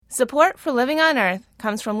Support for Living on Earth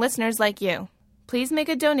comes from listeners like you. Please make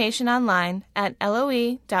a donation online at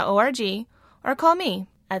loe.org or call me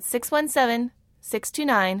at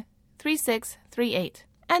 617-629-3638.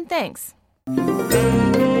 And thanks.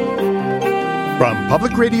 From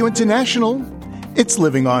Public Radio International, it's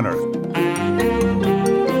Living on Earth.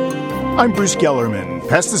 I'm Bruce Gellerman.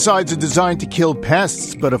 Pesticides are designed to kill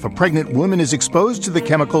pests, but if a pregnant woman is exposed to the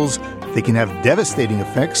chemicals, they can have devastating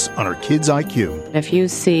effects on her kid's IQ. If you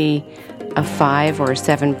see a 5 or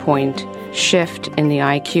 7 point shift in the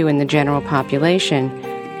IQ in the general population,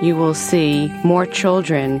 you will see more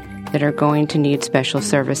children that are going to need special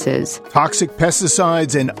services. Toxic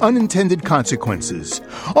pesticides and unintended consequences.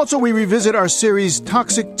 Also, we revisit our series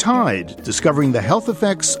Toxic Tide, discovering the health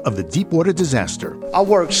effects of the Deepwater disaster. I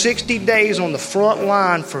worked 60 days on the front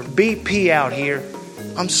line for BP out here.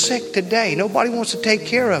 I'm sick today. Nobody wants to take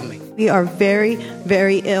care of me. We are very,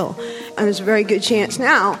 very ill. And there's a very good chance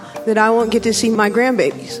now that I won't get to see my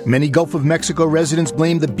grandbabies. Many Gulf of Mexico residents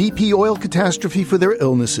blame the BP oil catastrophe for their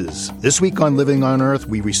illnesses. This week on Living on Earth,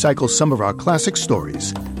 we recycle some of our classic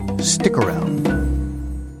stories. Stick around.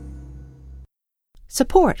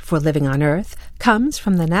 Support for Living on Earth comes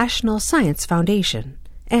from the National Science Foundation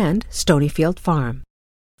and Stonyfield Farm.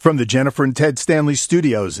 From the Jennifer and Ted Stanley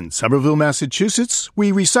Studios in Somerville, Massachusetts,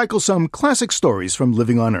 we recycle some classic stories from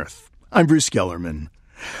Living on Earth. I'm Bruce Gellerman.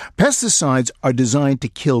 Pesticides are designed to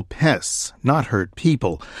kill pests, not hurt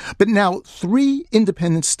people. But now, 3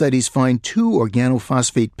 independent studies find 2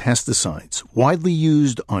 organophosphate pesticides, widely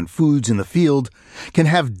used on foods in the field, can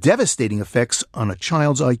have devastating effects on a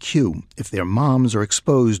child's IQ if their moms are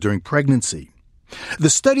exposed during pregnancy.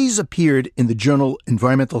 The studies appeared in the journal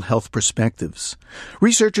Environmental Health Perspectives.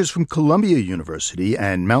 Researchers from Columbia University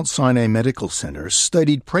and Mount Sinai Medical Center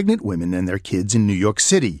studied pregnant women and their kids in New York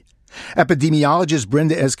City. Epidemiologist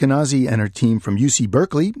Brenda Eskenazi and her team from UC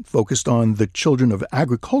Berkeley focused on the children of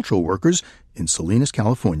agricultural workers in Salinas,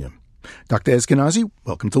 California. Dr. Eskenazi,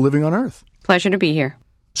 welcome to Living on Earth. Pleasure to be here.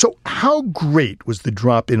 So how great was the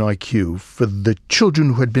drop in IQ for the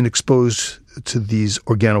children who had been exposed to these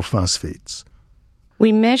organophosphates?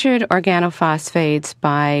 We measured organophosphates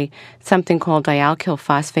by something called dialkyl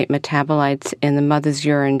phosphate metabolites in the mother's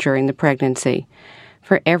urine during the pregnancy.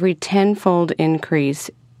 For every 10-fold increase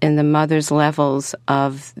in the mother's levels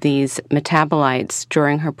of these metabolites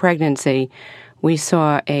during her pregnancy, we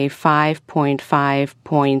saw a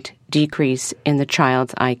 5.5-point decrease in the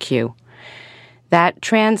child's IQ. That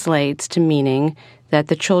translates to meaning that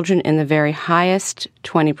the children in the very highest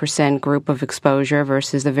 20% group of exposure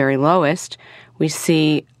versus the very lowest, we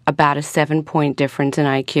see about a 7-point difference in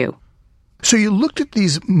IQ. So you looked at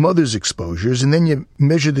these mothers' exposures and then you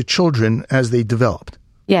measured the children as they developed.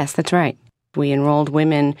 Yes, that's right. We enrolled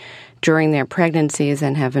women during their pregnancies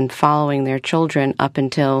and have been following their children up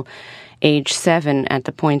until age 7 at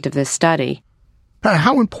the point of this study.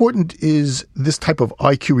 How important is this type of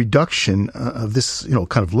IQ reduction of this,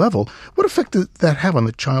 kind of level? What effect does that have on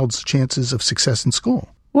the child's chances of success in school?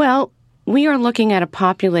 Well, we are looking at a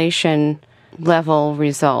population level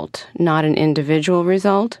result, not an individual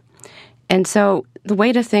result. And so the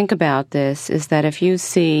way to think about this is that if you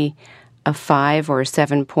see a 5 or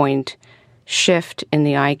 7 point shift in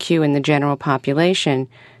the IQ in the general population,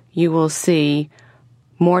 you will see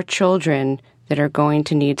more children that are going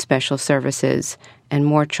to need special services and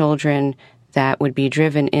more children that would be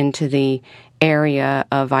driven into the area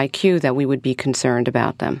of IQ that we would be concerned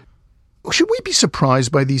about them. Should we be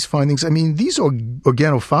surprised by these findings? I mean, these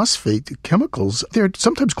organophosphate chemicals, they're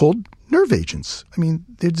sometimes called nerve agents. I mean,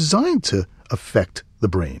 they're designed to affect the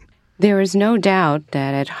brain. There is no doubt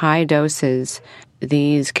that at high doses,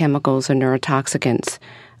 these chemicals are neurotoxicants.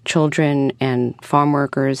 Children and farm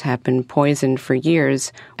workers have been poisoned for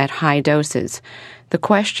years at high doses. The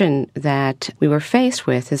question that we were faced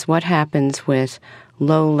with is what happens with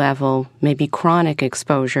low-level, maybe chronic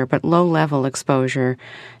exposure, but low-level exposure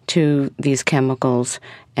to these chemicals,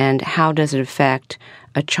 and how does it affect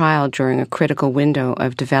a child during a critical window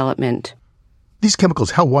of development? These chemicals,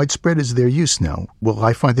 how widespread is their use now? Will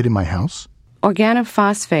I find it in my house?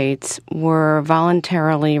 Organophosphates were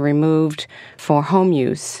voluntarily removed for home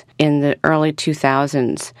use in the early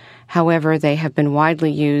 2000s. However, they have been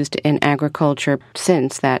widely used in agriculture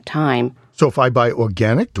since that time. So if I buy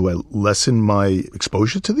organic, do I lessen my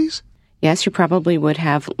exposure to these? Yes, you probably would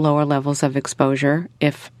have lower levels of exposure,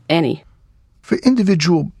 if any. For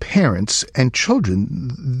individual parents and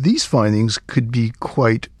children, these findings could be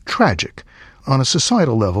quite tragic. On a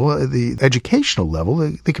societal level, the educational level,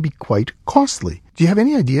 they could be quite costly. Do you have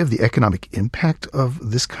any idea of the economic impact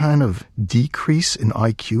of this kind of decrease in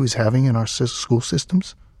IQ is having in our school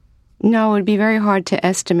systems? No, it would be very hard to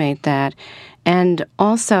estimate that. And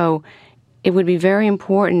also, it would be very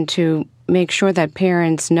important to make sure that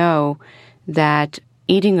parents know that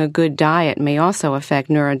eating a good diet may also affect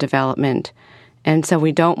neurodevelopment. And so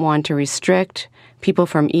we don't want to restrict people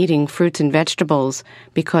from eating fruits and vegetables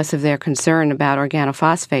because of their concern about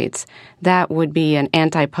organophosphates. That would be an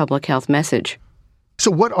anti-public health message. So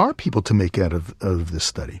what are people to make out of this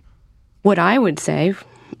study? What I would say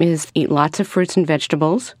is eat lots of fruits and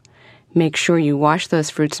vegetables. Make sure you wash those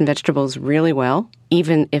fruits and vegetables really well,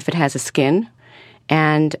 even if it has a skin.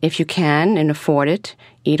 And if you can and afford it,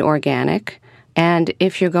 eat organic. And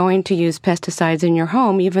if you're going to use pesticides in your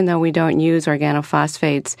home, even though we don't use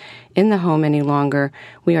organophosphates in the home any longer,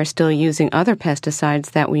 we are still using other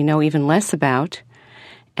pesticides that we know even less about.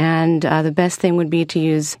 And the best thing would be to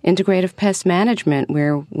use integrative pest management,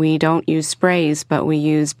 where we don't use sprays, but we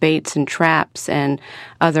use baits and traps and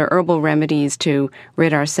other herbal remedies to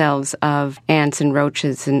rid ourselves of ants and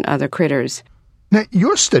roaches and other critters. Now,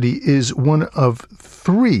 your study is one of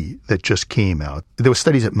 3 that just came out. There were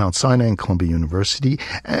studies at Mount Sinai and Columbia University,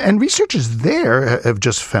 and researchers there have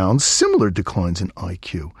just found similar declines in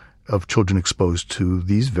IQ of children exposed to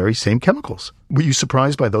these very same chemicals. Were you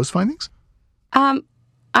surprised by those findings?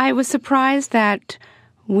 I was surprised that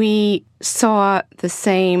we saw the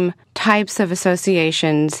same types of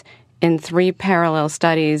associations in 3 parallel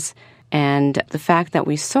studies, and the fact that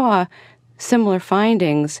we saw similar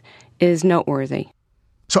findings is noteworthy.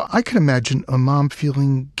 So I can imagine a mom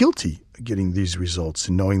feeling guilty getting these results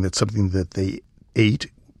and knowing that something that they ate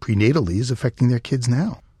prenatally is affecting their kids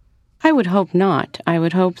now. I would hope not. I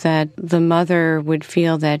would hope that the mother would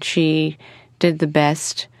feel that she did the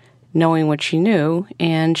best knowing what she knew,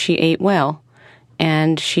 and she ate well,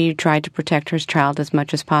 and she tried to protect her child as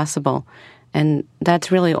much as possible. And that's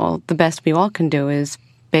really all the best we all can do, is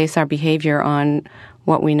base our behavior on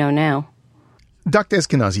what we know now. Dr.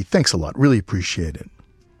 Eskenazi, thanks a lot. Really appreciate it.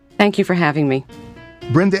 Thank you for having me.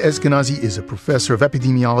 Brenda Eskenazi is a professor of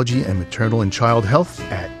epidemiology and maternal and child health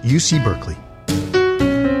at UC Berkeley.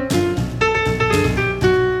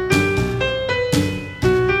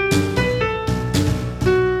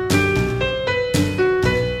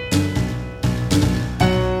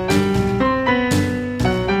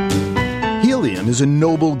 Helium is a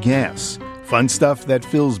noble gas. Fun stuff that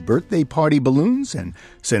fills birthday party balloons and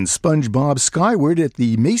sends SpongeBob skyward at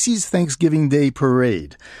the Macy's Thanksgiving Day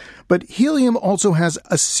Parade. But helium also has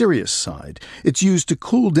a serious side. It's used to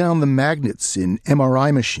cool down the magnets in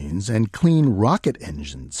MRI machines and clean rocket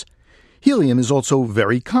engines. Helium is also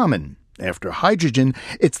very common. After hydrogen,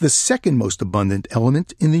 it's the second most abundant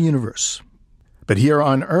element in the universe. But here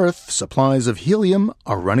on Earth, supplies of helium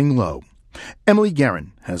are running low. Emily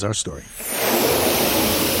Guerin has our story.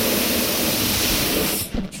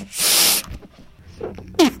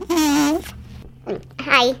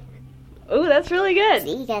 Hi. Ooh, that's really good.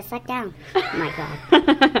 You gotta suck down. Oh my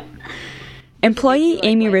God. Employee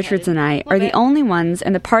Amy Richards and I are the only ones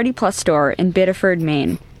in the Party Plus store in Biddeford,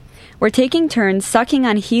 Maine. We're taking turns sucking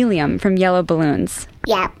on helium from yellow balloons.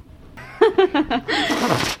 Yep.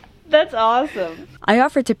 That's awesome. I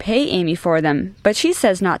offered to pay Amy for them, but she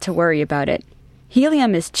says not to worry about it.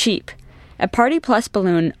 Helium is cheap. A Party Plus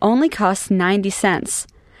balloon only costs 90 cents.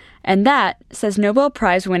 And that, says Nobel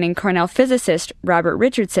Prize-winning Cornell physicist Robert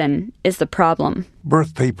Richardson, is the problem.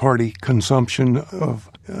 Birthday party consumption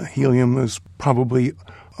of helium is probably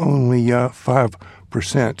only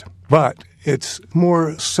 5%, but it's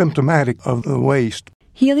more symptomatic of the waste.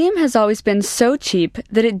 Helium has always been so cheap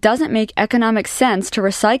that it doesn't make economic sense to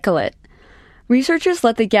recycle it. Researchers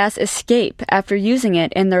let the gas escape after using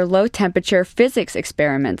it in their low-temperature physics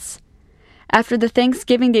experiments. After the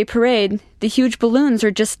Thanksgiving Day parade, the huge balloons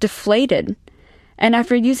are just deflated. And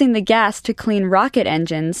after using the gas to clean rocket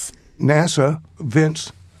engines, NASA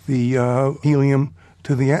vents the helium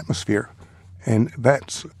to the atmosphere, and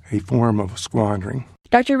that's a form of squandering.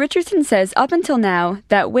 Dr. Richardson says up until now,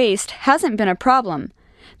 that waste hasn't been a problem.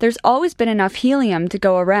 There's always been enough helium to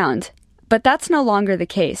go around, but that's no longer the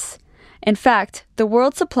case. In fact, the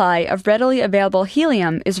world's supply of readily available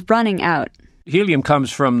helium is running out. Helium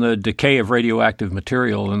comes from the decay of radioactive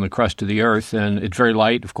material in the crust of the Earth, and it's very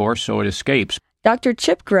light, of course, so it escapes. Dr.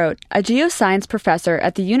 Chip Grote, a geoscience professor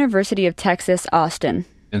at the University of Texas, Austin.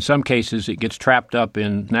 In some cases, it gets trapped up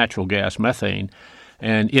in natural gas, methane,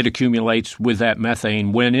 and it accumulates with that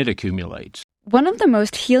methane when it accumulates. One of the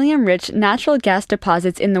most helium-rich natural gas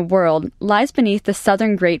deposits in the world lies beneath the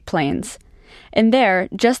southern Great Plains. And there,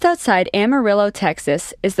 just outside Amarillo,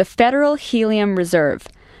 Texas, is the Federal Helium Reserve,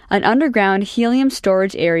 an underground helium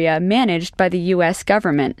storage area managed by the U.S.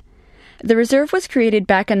 government. The reserve was created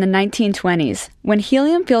back in the 1920s, when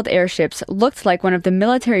helium-filled airships looked like one of the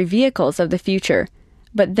military vehicles of the future.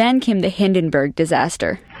 But then came the Hindenburg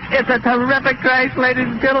disaster. It's a terrific crash, ladies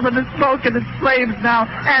and gentlemen. The smoke and the flames now,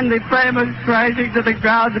 and the flame is crashing to the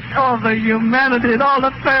ground. All the humanity and all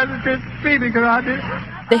the passengers screaming around it.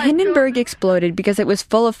 The Hindenburg exploded because it was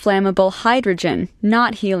full of flammable hydrogen,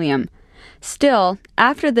 not helium. Still,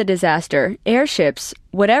 after the disaster, airships,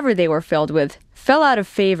 whatever they were filled with, fell out of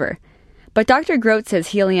favor. But Dr. Grote says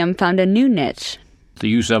helium found a new niche. The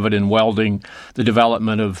use of it in welding, the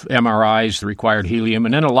development of MRIs that required helium,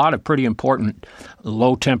 and then a lot of pretty important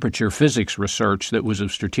low-temperature physics research that was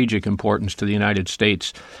of strategic importance to the United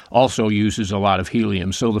States also uses a lot of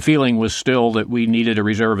helium. So the feeling was still that we needed a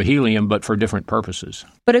reserve of helium, but for different purposes.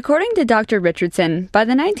 But according to Dr. Richardson, by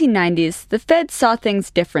the 1990s, the Fed saw things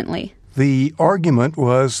differently. The argument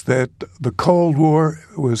was that the Cold War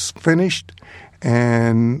was finished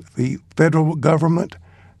and the federal government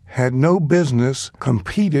had no business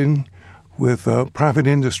competing with private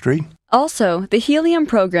industry. Also, the helium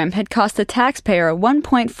program had cost the taxpayer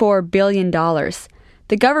 $1.4 billion.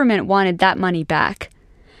 The government wanted that money back.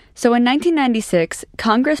 So in 1996,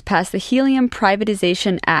 Congress passed the Helium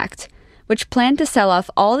Privatization Act, which planned to sell off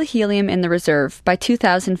all the helium in the reserve by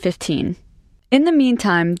 2015. In the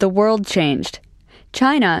meantime, the world changed.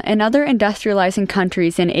 China and other industrializing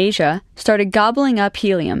countries in Asia started gobbling up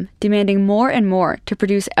helium, demanding more and more to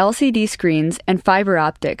produce LCD screens and fiber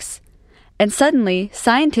optics. And suddenly,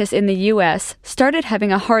 scientists in the U.S. started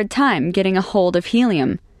having a hard time getting a hold of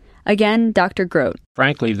helium. Again, Dr. Grote.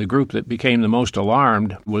 Frankly, the group that became the most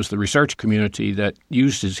alarmed was the research community that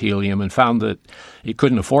uses helium and found that it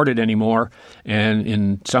couldn't afford it anymore, and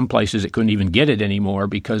in some places it couldn't even get it anymore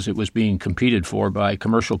because it was being competed for by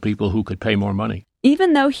commercial people who could pay more money.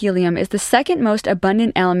 Even though helium is the second most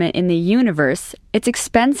abundant element in the universe, it's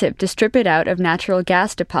expensive to strip it out of natural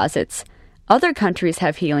gas deposits. Other countries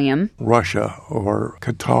have helium. Russia or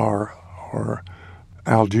Qatar or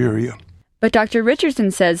Algeria. But Dr.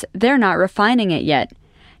 Richardson says they're not refining it yet.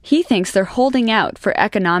 He thinks they're holding out for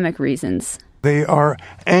economic reasons. They are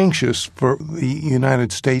anxious for the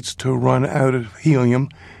United States to run out of helium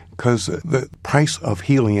because the price of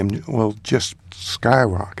helium will just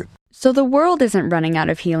skyrocket. So the world isn't running out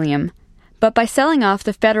of helium. But by selling off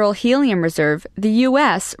the Federal Helium Reserve, the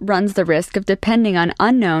U.S. runs the risk of depending on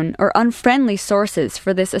unknown or unfriendly sources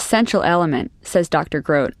for this essential element, says Dr.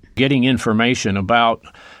 Grote. Getting information about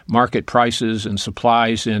market prices and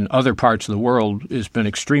supplies in other parts of the world has been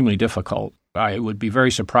extremely difficult. I would be very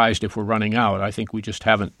surprised if we're running out. I think we just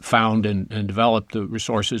haven't found and developed the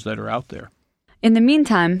resources that are out there. In the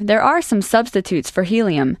meantime, there are some substitutes for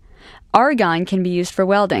helium. Argon can be used for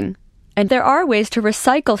welding. And there are ways to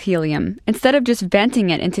recycle helium instead of just venting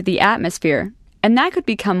it into the atmosphere, and that could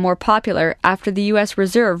become more popular after the U.S.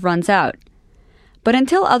 reserve runs out. But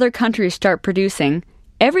until other countries start producing,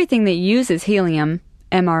 everything that uses helium,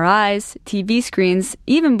 MRIs, TV screens,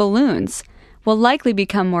 even balloons, will likely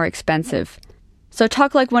become more expensive. So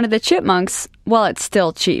talk like one of the chipmunks while it's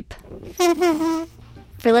still cheap.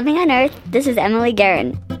 For Living on Earth, this is Emily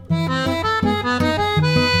Guerin.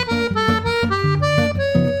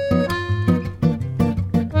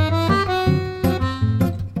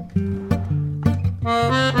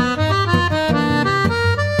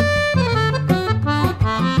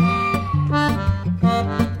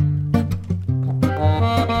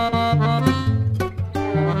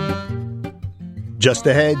 Just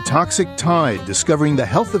ahead, Toxic Tide, discovering the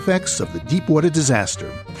health effects of the Deepwater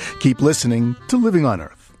disaster. Keep listening to Living on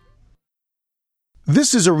Earth.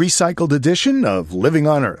 This is a recycled edition of Living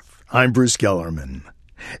on Earth. I'm Bruce Gellerman.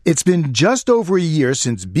 It's been just over a year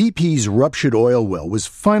since BP's ruptured oil well was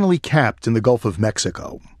finally capped in the Gulf of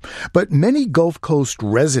Mexico. But many Gulf Coast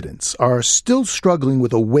residents are still struggling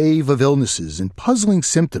with a wave of illnesses and puzzling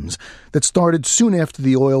symptoms that started soon after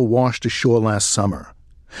the oil washed ashore last summer.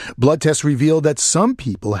 Blood tests revealed that some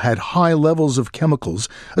people had high levels of chemicals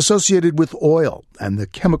associated with oil and the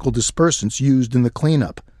chemical dispersants used in the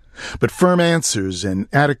cleanup. But firm answers and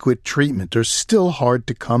adequate treatment are still hard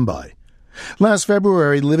to come by. Last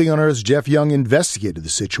February, Living on Earth's Jeff Young investigated the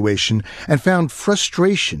situation and found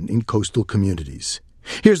frustration in coastal communities.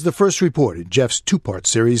 Here's the first report in Jeff's two-part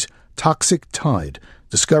series, Toxic Tide,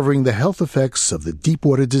 discovering the health effects of the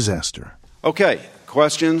Deepwater disaster. Okay,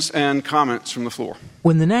 questions and comments from the floor.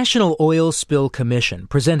 When the National Oil Spill Commission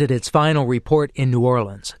presented its final report in New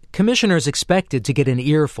Orleans, commissioners expected to get an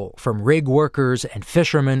earful from rig workers and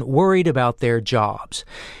fishermen worried about their jobs.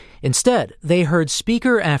 Instead, they heard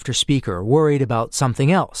speaker after speaker worried about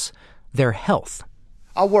something else, their health.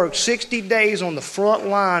 I worked 60 days on the front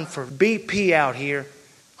line for BP out here.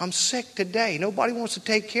 I'm sick today. Nobody wants to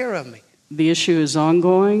take care of me. The issue is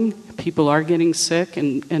ongoing. People are getting sick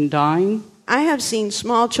and dying. I have seen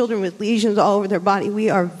small children with lesions all over their body. We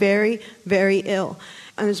are very, very ill.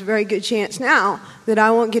 And there's a very good chance now that I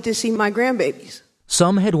won't get to see my grandbabies.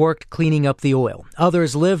 Some had worked cleaning up the oil.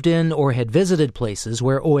 Others lived in or had visited places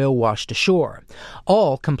where oil washed ashore.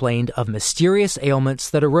 All complained of mysterious ailments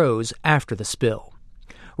that arose after the spill.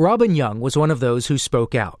 Robin Young was one of those who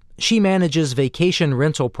spoke out. She manages vacation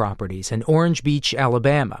rental properties in Orange Beach,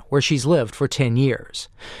 Alabama, where she's lived for 10 years.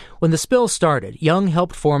 When the spill started, Young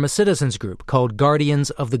helped form a citizens group called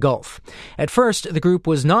Guardians of the Gulf. At first, the group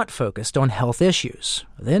was not focused on health issues.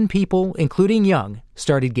 Then people, including Young,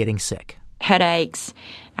 started getting sick. Headaches,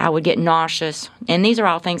 I would get nauseous, and these are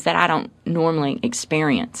all things that I don't normally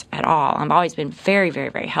experience at all. I've always been very, very,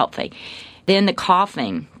 very healthy. Then the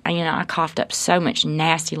coughing, I coughed up so much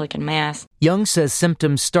nasty-looking mess. Young says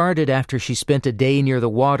symptoms started after she spent a day near the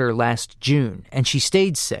water last June, and she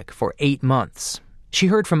stayed sick for 8 months. She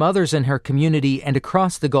heard from others in her community and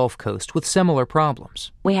across the Gulf Coast with similar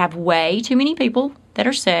problems. We have way too many people that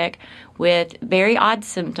are sick with very odd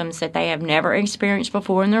symptoms that they have never experienced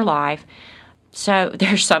before in their life. So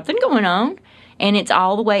there's something going on, and it's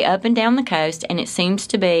all the way up and down the coast, and it seems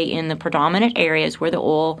to be in the predominant areas where the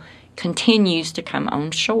oil continues to come on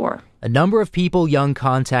shore. A number of people Young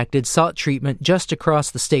contacted sought treatment just across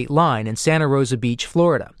the state line in Santa Rosa Beach,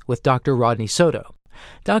 Florida, with Dr. Rodney Soto.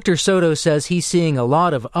 Dr. Soto says he's seeing a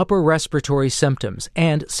lot of upper respiratory symptoms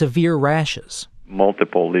and severe rashes.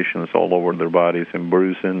 Multiple lesions all over their bodies and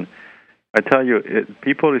bruising. I tell you,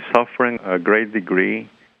 people are suffering a great degree.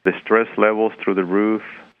 The stress levels through the roof.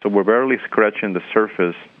 So we're barely scratching the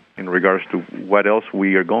surface in regards to what else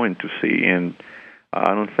we are going to see. And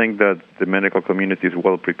I don't think that the medical community is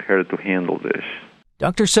well prepared to handle this.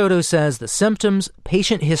 Dr. Soto says the symptoms,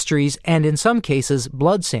 patient histories, and in some cases,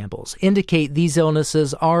 blood samples indicate these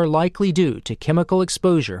illnesses are likely due to chemical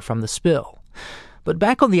exposure from the spill. But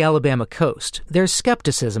back on the Alabama coast, there's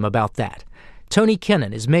skepticism about that. Tony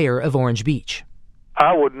Kennan is mayor of Orange Beach.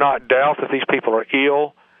 I would not doubt that these people are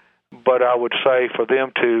ill, but I would say for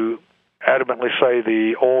them to adamantly say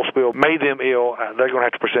the oil spill made them ill, they're going to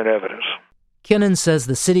have to present evidence. Kennan says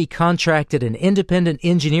the city contracted an independent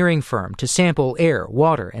engineering firm to sample air,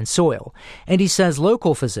 water, and soil, and he says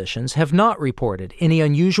local physicians have not reported any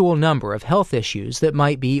unusual number of health issues that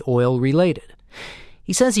might be oil-related.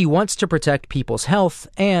 He says he wants to protect people's health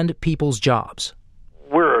and people's jobs.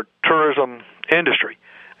 We're a tourism industry,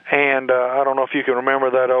 and I don't know if you can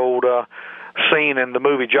remember that old scene in the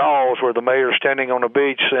movie Jaws where the mayor's standing on the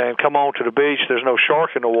beach saying, "Come on to the beach, there's no shark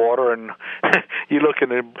in the water," and you look in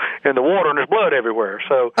the water and there's blood everywhere.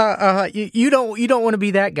 So you don't want to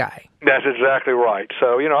be that guy. That's exactly right.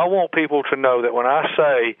 So I want people to know that when I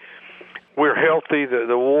say we're healthy,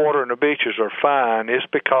 the water and the beaches are fine, it's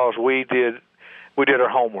because we did our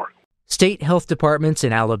homework. State health departments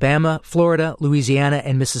in Alabama, Florida, Louisiana,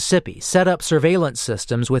 and Mississippi set up surveillance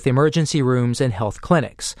systems with emergency rooms and health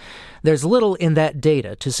clinics. There's little in that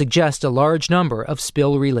data to suggest a large number of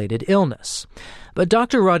spill-related illness. But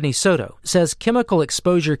Dr. Rodney Soto says chemical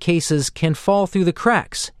exposure cases can fall through the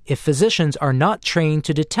cracks if physicians are not trained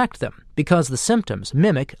to detect them because the symptoms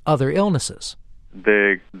mimic other illnesses.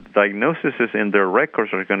 The diagnoses in their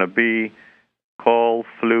records are going to be cold,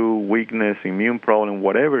 flu, weakness, immune problem,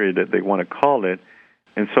 whatever it is they want to call it.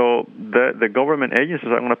 And so the government agencies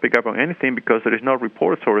are going to pick up on anything because there is no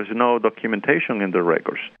reports or there is no documentation in the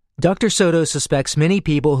records. Dr. Soto suspects many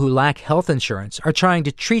people who lack health insurance are trying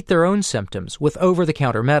to treat their own symptoms with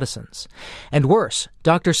over-the-counter medicines. And worse,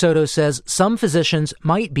 Dr. Soto says some physicians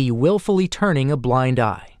might be willfully turning a blind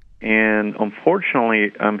eye. And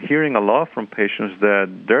unfortunately, I'm hearing a lot from patients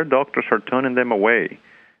that their doctors are turning them away.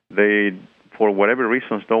 They, for whatever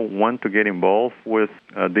reasons, don't want to get involved with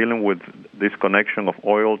dealing with this connection of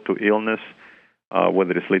oil to illness,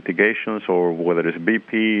 whether it's litigations or whether it's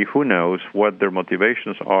BP, who knows what their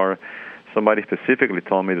motivations are. Somebody specifically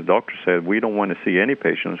told me, the doctor said, we don't want to see any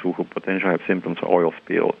patients who potentially have symptoms of oil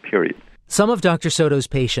spill, period. Some of Dr. Soto's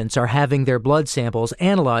patients are having their blood samples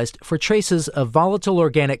analyzed for traces of volatile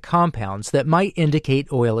organic compounds that might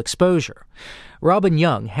indicate oil exposure. Robin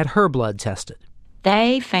Young had her blood tested.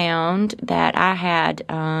 They found that I had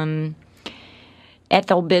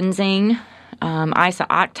ethylbenzene,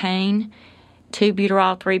 isooctane,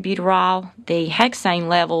 2-butyrol, 3-butyrol. The hexane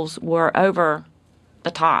levels were over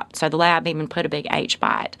the top, so the lab even put a big H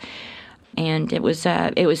by it. And it was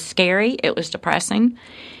scary, it was depressing,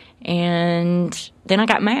 and then I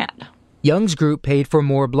got mad. Young's group paid for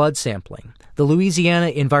more blood sampling. The Louisiana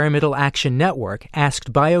Environmental Action Network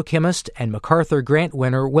asked biochemist and MacArthur Grant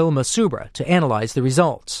winner Wilma Subra to analyze the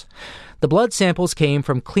results. The blood samples came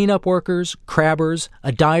from cleanup workers, crabbers,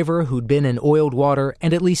 a diver who'd been in oiled water,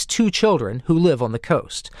 and at least 2 children who live on the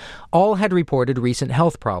coast. All had reported recent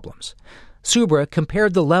health problems. Subra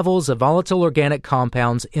compared the levels of volatile organic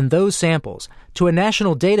compounds in those samples to a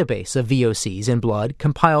national database of VOCs in blood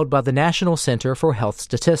compiled by the National Center for Health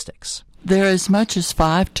Statistics. They're as much as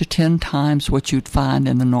 5 to 10 times what you'd find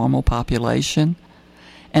in the normal population.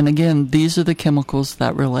 And again, these are the chemicals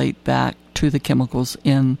that relate back to the chemicals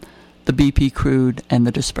in the BP crude and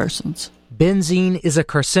the dispersants. Benzene is a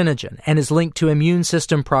carcinogen and is linked to immune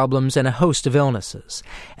system problems and a host of illnesses.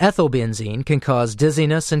 Ethylbenzene can cause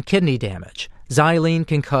dizziness and kidney damage. Xylene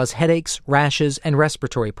can cause headaches, rashes, and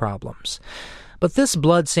respiratory problems. But this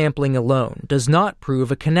blood sampling alone does not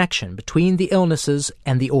prove a connection between the illnesses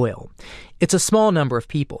and the oil. It's a small number of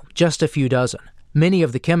people, just a few dozen. Many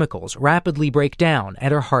of the chemicals rapidly break down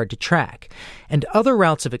and are hard to track, and other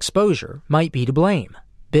routes of exposure might be to blame.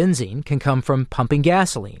 Benzene can come from pumping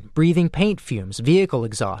gasoline, breathing paint fumes, vehicle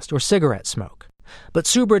exhaust, or cigarette smoke. But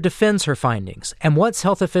Subra defends her findings and wants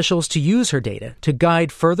health officials to use her data to guide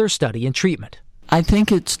further study and treatment. I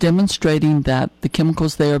think it's demonstrating that the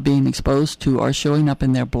chemicals they are being exposed to are showing up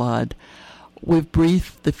in their blood. We've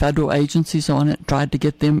briefed the federal agencies on it, tried to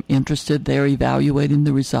get them interested. They're evaluating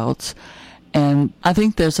the results. And I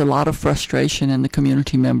think there's a lot of frustration in the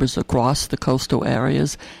community members across the coastal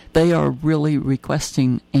areas. They are really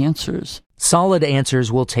requesting answers. Solid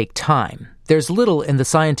answers will take time. There's little in the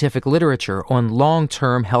scientific literature on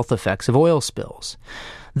long-term health effects of oil spills.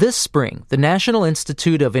 This spring, the National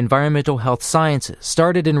Institute of Environmental Health Sciences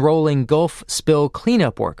started enrolling Gulf spill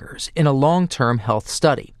cleanup workers in a long-term health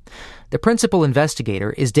study. The principal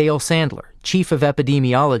investigator is Dale Sandler, chief of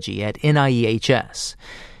epidemiology at NIEHS.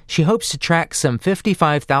 She hopes to track some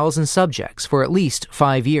 55,000 subjects for at least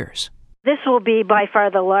 5 years. This will be by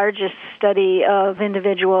far the largest study of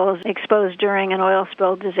individuals exposed during an oil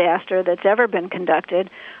spill disaster that's ever been conducted.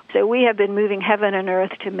 So we have been moving heaven and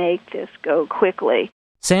earth to make this go quickly.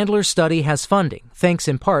 Sandler's study has funding, thanks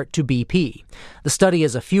in part to BP. The study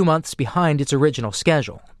is a few months behind its original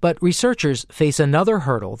schedule, but researchers face another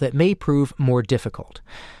hurdle that may prove more difficult.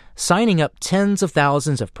 Signing up tens of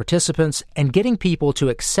thousands of participants and getting people to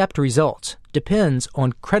accept results depends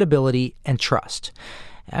on credibility and trust.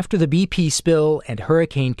 After the BP spill and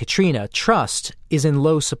Hurricane Katrina, trust is in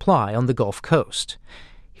low supply on the Gulf Coast.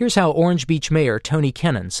 Here's how Orange Beach Mayor Tony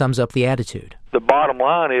Kennan sums up the attitude. The bottom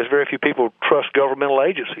line is very few people trust governmental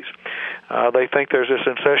agencies. They think there's this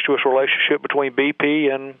incestuous relationship between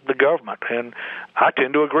BP and the government, and I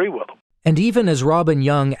tend to agree with them. And even as Robin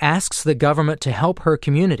Young asks the government to help her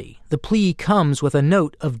community, the plea comes with a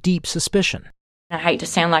note of deep suspicion. I hate to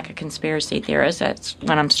sound like a conspiracy theorist. That's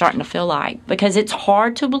what I'm starting to feel like, because it's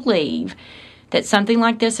hard to believe that something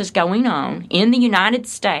like this is going on in the United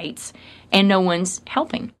States and no one's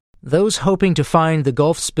helping. Those hoping to find the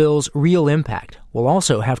Gulf spill's real impact will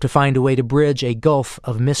also have to find a way to bridge a gulf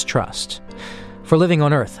of mistrust. For Living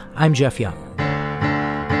on Earth, I'm Jeff Young.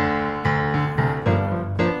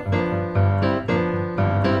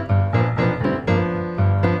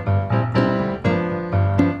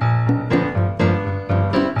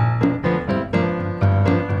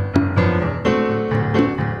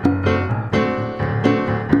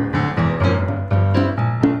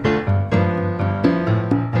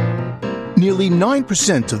 Nearly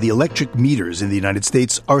 9% of the electric meters in the United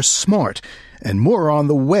States are smart, and more are on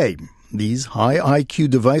the way. These high IQ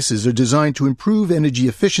devices are designed to improve energy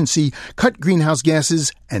efficiency, cut greenhouse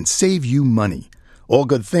gases, and save you money. All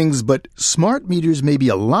good things, but smart meters may be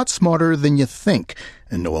a lot smarter than you think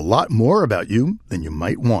and know a lot more about you than you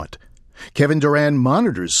might want. Kevin Duran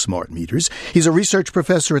monitors smart meters. He's a research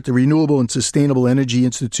professor at the Renewable and Sustainable Energy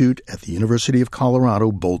Institute at the University of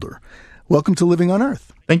Colorado, Boulder. Welcome to Living on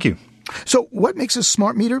Earth. Thank you. So what makes a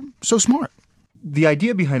smart meter so smart? The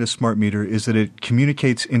idea behind a smart meter is that it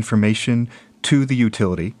communicates information to the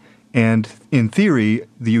utility, and in theory,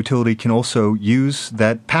 the utility can also use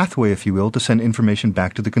that pathway, if you will, to send information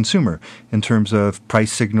back to the consumer in terms of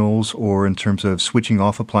price signals or in terms of switching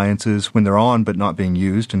off appliances when they're on but not being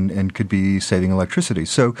used and could be saving electricity.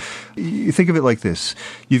 So you think of it like this.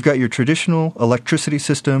 You've got your traditional electricity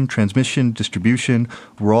system, transmission, distribution.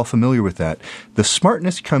 We're all familiar with that. The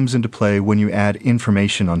smartness comes into play when you add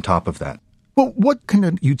information on top of that. Well, what can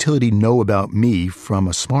a utility know about me from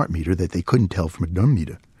a smart meter that they couldn't tell from a dumb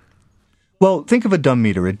meter? Well, think of a dumb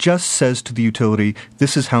meter. It just says to the utility,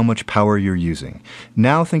 this is how much power you're using.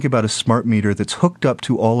 Now think about a smart meter that's hooked up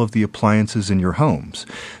to all of the appliances in your homes.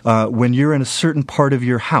 When you're in a certain part of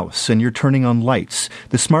your house and you're turning on lights,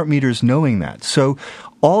 the smart meter is knowing that. So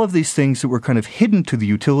all of these things that were kind of hidden to the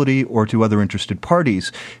utility or to other interested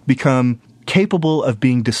parties become capable of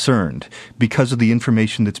being discerned because of the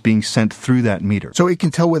information that's being sent through that meter. So it can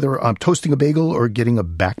tell whether I'm toasting a bagel or getting a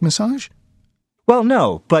back massage? Well,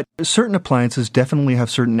 no, but certain appliances definitely have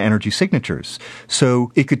certain energy signatures.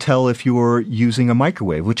 So it could tell if you're using a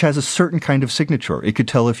microwave, which has a certain kind of signature. It could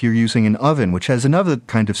tell if you're using an oven, which has another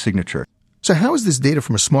kind of signature. So how is this data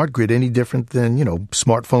from a smart grid any different than,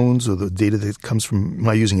 smartphones or the data that comes from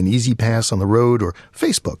my using an Easy Pass on the road or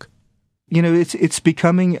Facebook? It's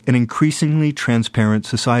becoming an increasingly transparent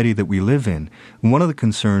society that we live in. One of the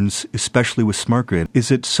concerns, especially with smart grid, is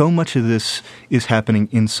that so much of this is happening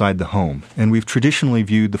inside the home. And we've traditionally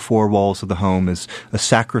viewed the four walls of the home as a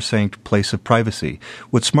sacrosanct place of privacy.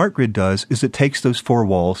 What smart grid does is it takes those four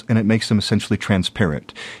walls and it makes them essentially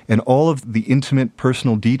transparent. And all of the intimate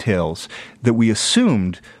personal details that we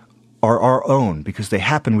assumed are our own because they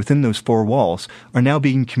happen within those four walls are now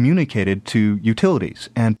being communicated to utilities.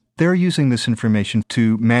 And they're using this information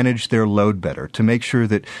to manage their load better, to make sure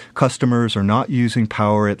that customers are not using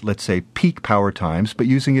power at, let's say, peak power times, but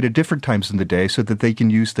using it at different times in the day so that they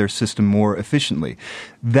can use their system more efficiently.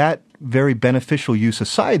 That very beneficial use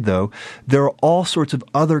aside, though, there are all sorts of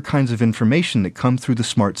other kinds of information that come through the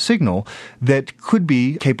smart signal that could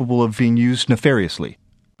be capable of being used nefariously.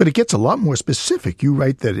 But it gets a lot more specific. You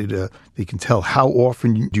write that they can tell how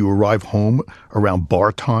often do you arrive home around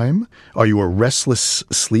bar time. Are you a restless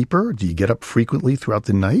sleeper? Do you get up frequently throughout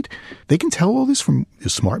the night? They can tell all this from the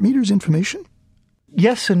smart meter's information?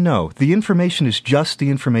 Yes and no. The information is just the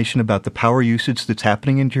information about the power usage that's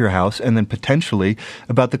happening into your house and then potentially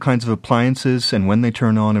about the kinds of appliances and when they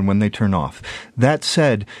turn on and when they turn off. That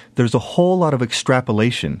said, there's a whole lot of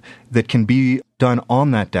extrapolation that can be done on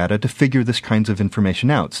that data to figure this kinds of information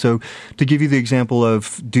out. So to give you the example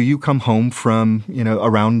of, do you come home from,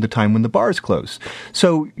 around the time when the bars close?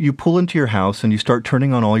 So you pull into your house and you start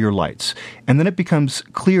turning on all your lights. And then it becomes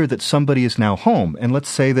clear that somebody is now home. And let's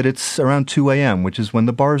say that it's around 2 a.m., which is when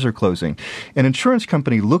the bars are closing. An insurance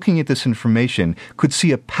company looking at this information could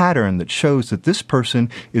see a pattern that shows that this person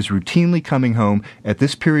is routinely coming home at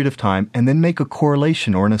this period of time and then make a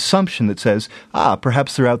correlation or an assumption that says,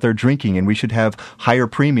 perhaps they're out there drinking and we should have higher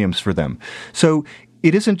premiums for them. So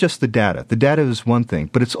it isn't just the data. The data is one thing,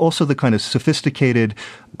 but it's also the kind of sophisticated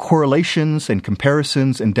correlations and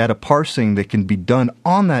comparisons and data parsing that can be done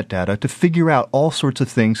on that data to figure out all sorts of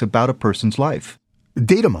things about a person's life.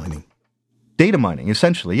 Data mining. Data mining,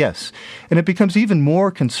 essentially, yes. And it becomes even more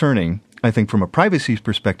concerning, I think, from a privacy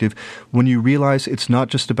perspective, when you realize it's not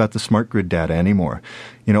just about the smart grid data anymore.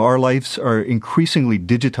 Our lives are increasingly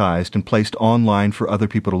digitized and placed online for other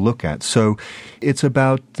people to look at. So it's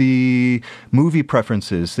about the movie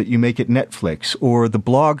preferences that you make at Netflix or the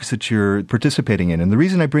blogs that you're participating in. And the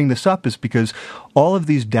reason I bring this up is because all of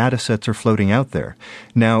these data sets are floating out there.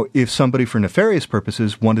 Now, if somebody for nefarious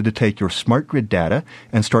purposes wanted to take your smart grid data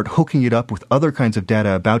and start hooking it up with other kinds of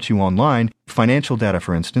data about you online, financial data,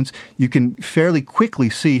 for instance, you can fairly quickly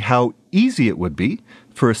see how easy it would be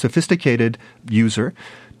for a sophisticated user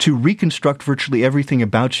to reconstruct virtually everything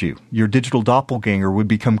about you. Your digital doppelganger would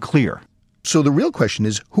become clear. So the real question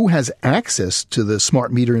is, who has access to the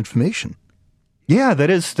smart meter information? Yeah, that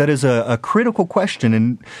is a critical question,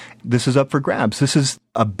 and this is up for grabs. This is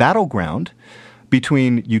a battleground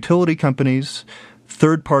between utility companies,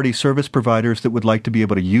 third-party service providers that would like to be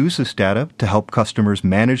able to use this data to help customers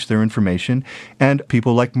manage their information, and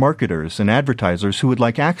people like marketers and advertisers who would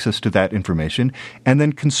like access to that information, and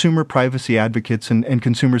then consumer privacy advocates and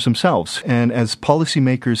consumers themselves. And as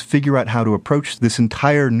policymakers figure out how to approach this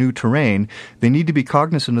entire new terrain, they need to be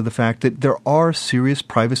cognizant of the fact that there are serious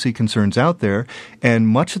privacy concerns out there, and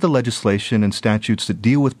much of the legislation and statutes that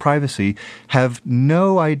deal with privacy have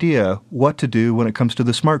no idea what to do when it comes to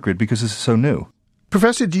the smart grid because this is so new.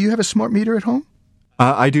 Professor, do you have a smart meter at home?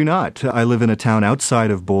 I do not. I live in a town outside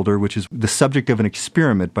of Boulder, which is the subject of an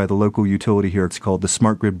experiment by the local utility here. It's called the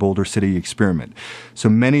Smart Grid Boulder City Experiment. So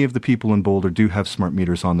many of the people in Boulder do have smart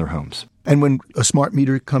meters on their homes. And when a smart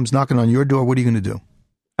meter comes knocking on your door, what are you going to do?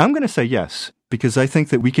 I'm going to say yes, because I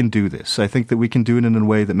think that we can do this. I think that we can do it in a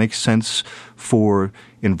way that makes sense for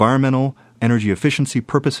environmental, energy efficiency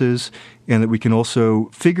purposes, and that we can also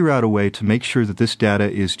figure out a way to make sure that this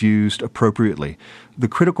data is used appropriately. The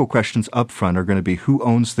critical questions up front are going to be who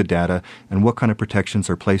owns the data and what kind of protections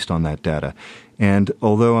are placed on that data. And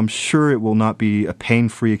although I'm sure it will not be a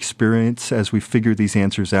pain-free experience as we figure these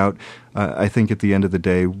answers out, I think at the end of the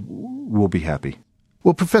day, we'll be happy.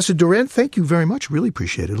 Well, Professor Doran, thank you very much. Really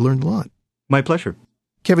appreciate it. Learned a lot. My pleasure.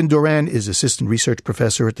 Kevin Doran is Assistant Research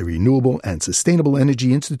Professor at the Renewable and Sustainable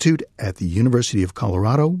Energy Institute at the University of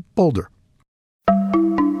Colorado, Boulder.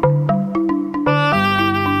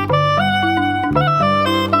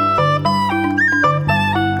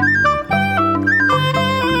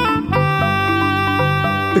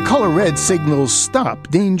 The color red signals stop,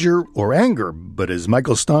 danger, or anger, but as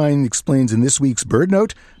Michael Stein explains in this week's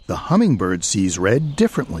BirdNote, the hummingbird sees red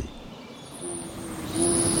differently.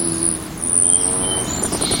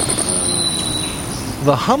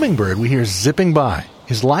 The hummingbird we hear zipping by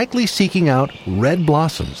is likely seeking out red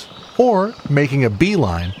blossoms or making a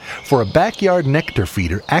beeline for a backyard nectar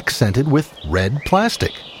feeder accented with red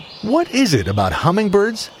plastic. What is it about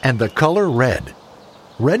hummingbirds and the color red?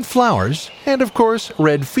 Red flowers, and of course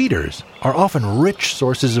red feeders, are often rich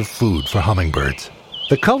sources of food for hummingbirds.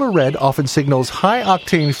 The color red often signals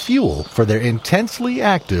high-octane fuel for their intensely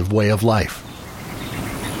active way of life.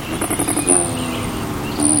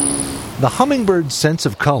 The hummingbird's sense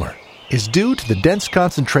of color is due to the dense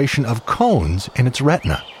concentration of cones in its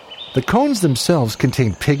retina. The cones themselves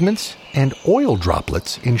contain pigments and oil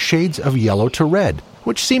droplets in shades of yellow to red,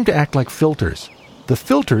 which seem to act like filters. The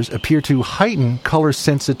filters appear to heighten color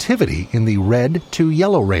sensitivity in the red to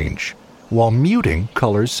yellow range, while muting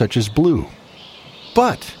colors such as blue.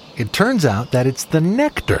 But it turns out that it's the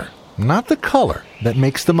nectar, not the color, that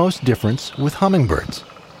makes the most difference with hummingbirds.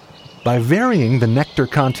 By varying the nectar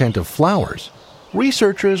content of flowers,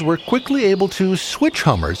 researchers were quickly able to switch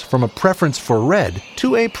hummers from a preference for red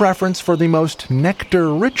to a preference for the most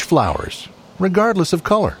nectar-rich flowers, regardless of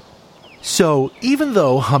color. So, even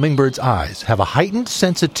though hummingbirds' eyes have a heightened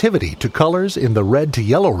sensitivity to colors in the red to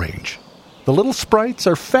yellow range, the little sprites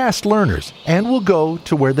are fast learners and will go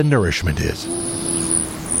to where the nourishment is.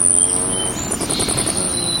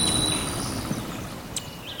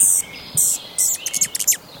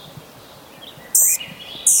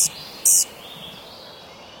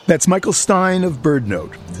 That's Michael Stein of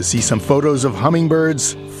BirdNote. To see some photos of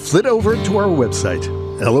hummingbirds, flit over to our website,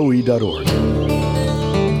 loe.org.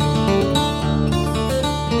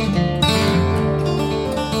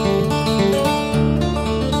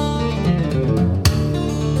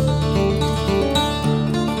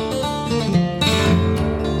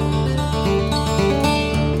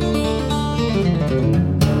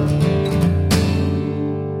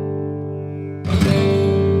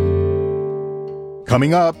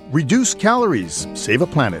 Coming up, reduce calories, save a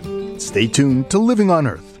planet. Stay tuned to Living on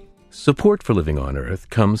Earth. Support for Living on Earth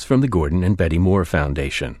comes from the Gordon and Betty Moore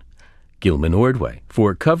Foundation, Gilman Ordway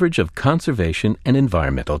for coverage of conservation and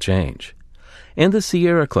environmental change, and the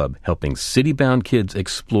Sierra Club helping city-bound kids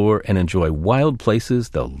explore and enjoy wild places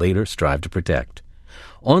they'll later strive to protect.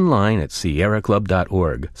 Online at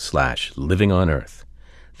sierraclub.org/livingonearth.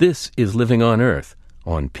 This is Living on Earth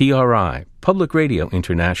on PRI, Public Radio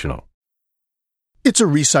International. It's a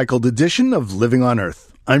recycled edition of Living on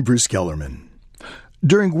Earth. I'm Bruce Kellerman.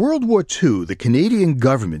 During World War II, the Canadian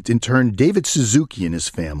government interned David Suzuki and his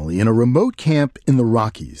family in a remote camp in the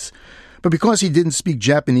Rockies. But because he didn't speak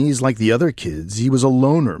Japanese like the other kids, he was a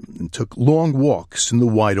loner and took long walks in the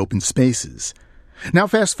wide open spaces. Now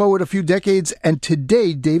fast forward a few decades, and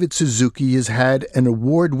today David Suzuki has had an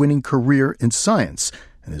award-winning career in science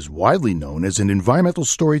and is widely known as an environmental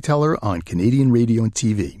storyteller on Canadian radio and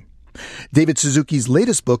TV. David Suzuki's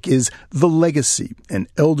latest book is The Legacy, an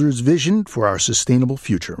elder's vision for our sustainable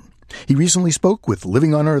future. He recently spoke with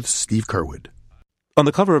Living on Earth's Steve Curwood. On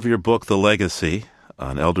the cover of your book, The Legacy,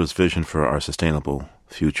 an elder's vision for our sustainable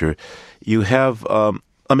future, you have a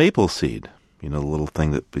maple seed, the little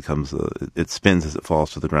thing that becomes, it spins as it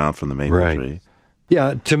falls to the ground from the maple tree.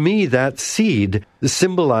 Yeah, to me, that seed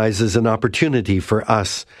symbolizes an opportunity for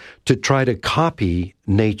us to try to copy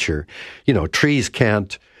nature. Trees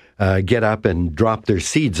can't get up and drop their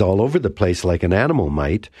seeds all over the place like an animal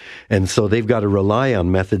might. And so they've got to rely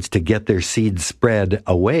on methods to get their seeds spread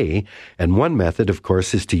away. And one method, of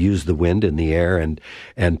course, is to use the wind and the air and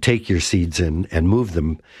take your seeds and move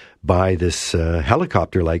them by this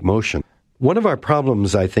helicopter-like motion. One of our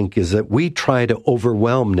problems, I think, is that we try to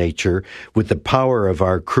overwhelm nature with the power of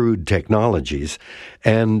our crude technologies.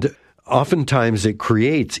 And oftentimes it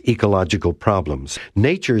creates ecological problems.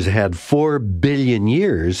 Nature's had 4 billion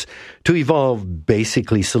years to evolve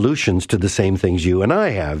basically solutions to the same things you and I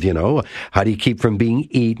have, How do you keep from being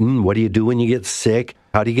eaten? What do you do when you get sick?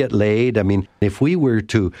 How do you get laid? I mean, if we were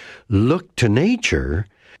to look to nature,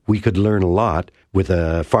 we could learn a lot with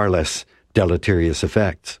far less deleterious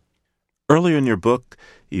effects. Earlier in your book,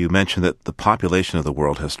 you mentioned that the population of the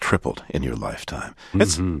world has tripled in your lifetime.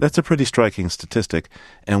 That's a pretty striking statistic.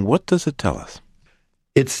 And what does it tell us?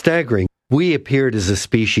 It's staggering. We appeared as a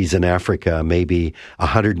species in Africa maybe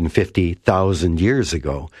 150,000 years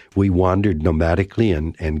ago. We wandered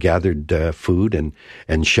nomadically and gathered food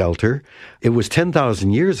and shelter. It was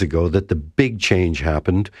 10,000 years ago that the big change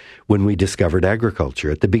happened when we discovered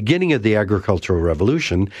agriculture. At the beginning of the agricultural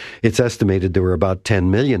revolution, it's estimated there were about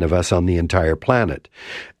 10 million of us on the entire planet.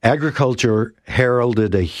 Agriculture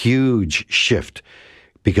heralded a huge shift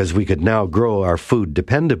because we could now grow our food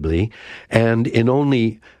dependably, and in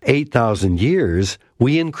only 8,000 years,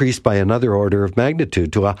 we increased by another order of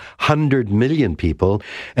magnitude to 100 million people,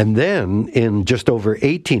 and then in just over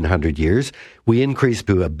 1,800 years, we increased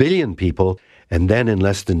to 1 billion people, and then in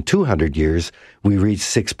less than 200 years, we reached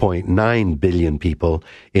 6.9 billion people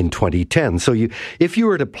in 2010. So if you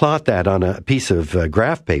were to plot that on a piece of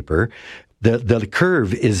graph paper, the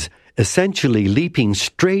curve is essentially leaping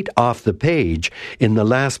straight off the page in the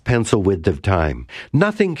last pencil width of time.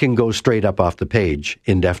 Nothing can go straight up off the page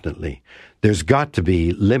indefinitely. There's got to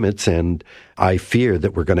be limits, and I fear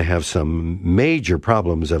that we're going to have some major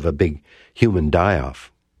problems of a big human die-off.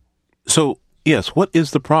 So, yes, what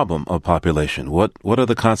is the problem of population? What are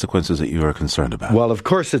the consequences that you are concerned about? Well, of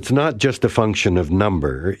course, it's not just a function of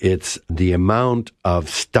number. It's the amount of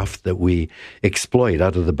stuff that we exploit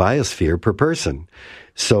out of the biosphere per person.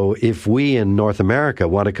 So if we in North America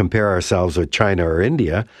want to compare ourselves with China or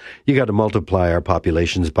India, you got to multiply our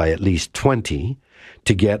populations by at least 20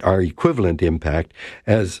 to get our equivalent impact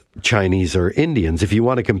as Chinese or Indians. If you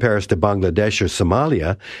want to compare us to Bangladesh or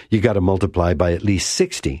Somalia, you got to multiply by at least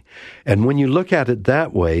 60. And when you look at it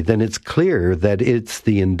that way, then it's clear that it's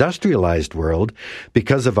the industrialized world,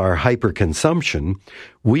 because of our hyperconsumption,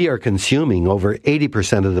 we are consuming over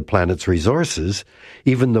 80% of the planet's resources,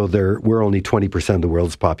 even though we're only 20% of the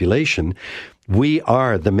world's population. We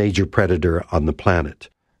are the major predator on the planet.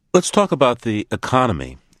 Let's talk about the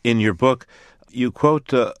economy. In your book, you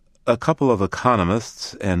quote a couple of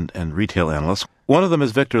economists and retail analysts. One of them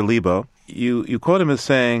is Victor Lebo. You quote him as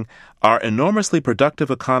saying, "Our enormously productive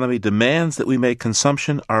economy demands that we make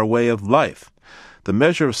consumption our way of life. The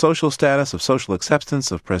measure of social status, of social acceptance,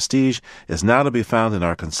 of prestige is now to be found in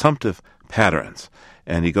our consumptive patterns."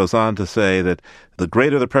 And he goes on to say that the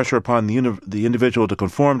greater the pressure upon the individual to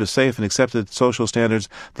conform to safe and accepted social standards,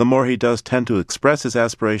 the more he does tend to express his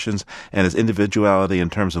aspirations and his individuality in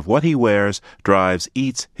terms of what he wears, drives,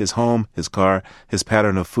 eats, his home, his car, his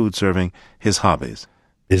pattern of food serving, his hobbies.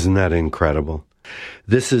 Isn't that incredible?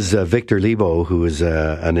 This is Victor Lebo, who is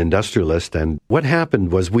an industrialist, and what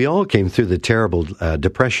happened was we all came through the terrible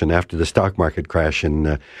depression after the stock market crash in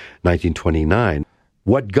 1929.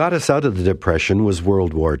 What got us out of the Depression was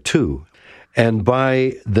World War II. And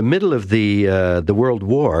by the middle of the World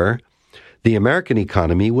War, the American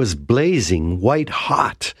economy was blazing white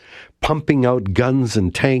hot, pumping out guns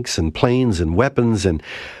and tanks and planes and weapons. And,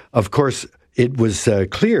 of course, it was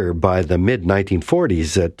clear by the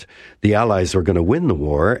mid-1940s that the Allies were going to win the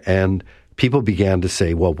war, and people began to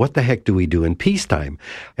say, well, what the heck do we do in peacetime?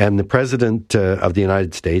 And the President of the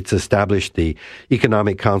United States established the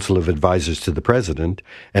Economic Council of Advisors to the President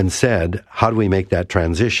and said, how do we make that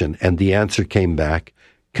transition? And the answer came back,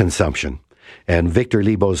 consumption. And Victor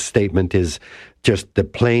Lebo's statement is just the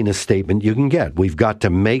plainest statement you can get. We've got to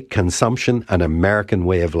make consumption an American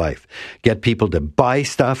way of life. Get people to buy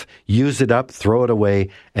stuff, use it up, throw it away,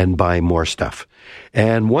 and buy more stuff.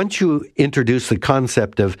 And once you introduce the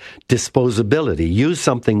concept of disposability, use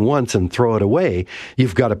something once and throw it away,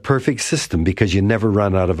 you've got a perfect system because you never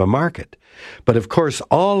run out of a market. But of course,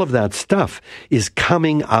 all of that stuff is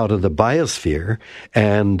coming out of the biosphere,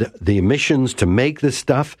 and the emissions to make this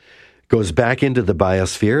stuff goes back into the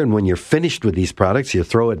biosphere, and when you're finished with these products, you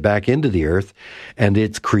throw it back into the earth, and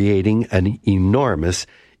it's creating an enormous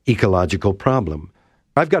ecological problem.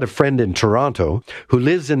 I've got a friend in Toronto who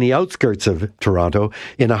lives in the outskirts of Toronto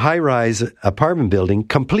in a high-rise apartment building,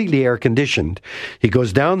 completely air-conditioned. He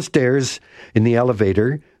goes downstairs in the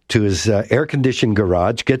elevator to his air-conditioned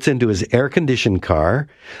garage, gets into his air-conditioned car,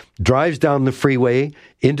 drives down the freeway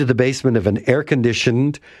into the basement of an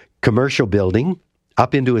air-conditioned commercial building,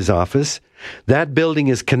 up into his office. That building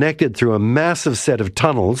is connected through a massive set of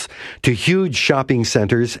tunnels to huge shopping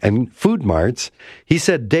centers and food marts. He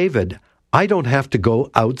said, David, I don't have to go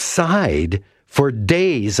outside for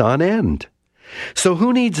days on end. So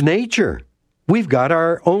who needs nature? We've got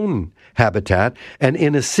our own habitat, and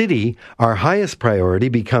in a city, our highest priority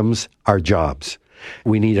becomes our jobs.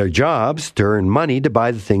 We need our jobs to earn money to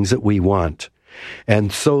buy the things that we want.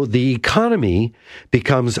 And so the economy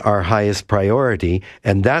becomes our highest priority,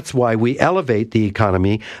 and that's why we elevate the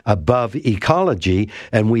economy above ecology,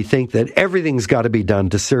 and we think that everything's got to be done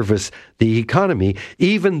to service the economy,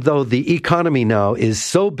 even though the economy now is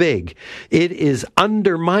so big, it is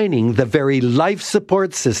undermining the very life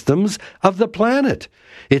support systems of the planet.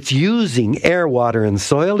 It's using air, water, and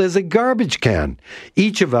soil as a garbage can.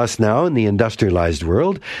 Each of us now in the industrialized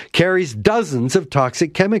world carries dozens of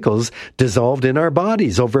toxic chemicals dissolved in our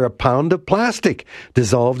bodies, over a pound of plastic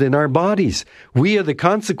dissolved in our bodies. We are the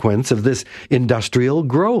consequence of this industrial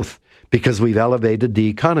growth because we've elevated the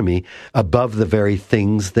economy above the very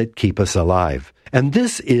things that keep us alive. And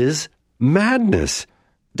this is madness.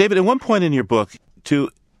 David, at one point in your book, to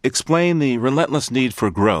explain the relentless need for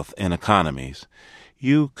growth in economies,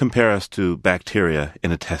 you compare us to bacteria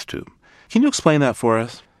in a test tube. Can you explain that for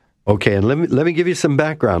us? Okay, and let me give you some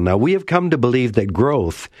background. Now, we have come to believe that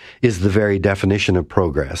growth is the very definition of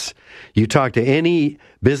progress. You talk to any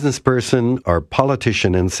business person or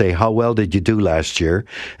politician and say, how well did you do last year?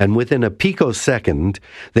 And within a picosecond,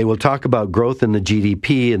 they will talk about growth in the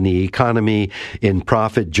GDP, in the economy, in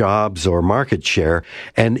profit, jobs, or market share.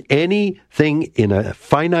 And anything in a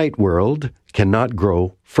finite world cannot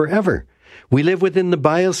grow forever. We live within the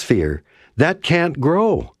biosphere. That can't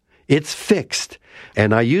grow. It's fixed.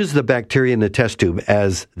 And I use the bacteria in the test tube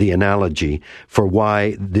as the analogy for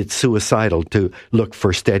why it's suicidal to look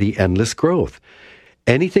for steady, endless growth.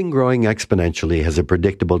 Anything growing exponentially has a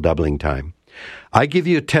predictable doubling time. I give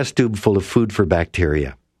you a test tube full of food for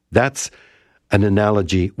bacteria. That's an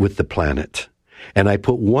analogy with the planet. And I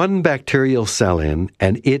put one bacterial cell in,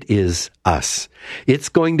 and it is us. It's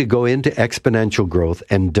going to go into exponential growth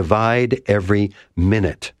and divide every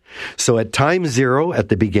minute. So at time 0 at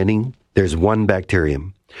the beginning, there's one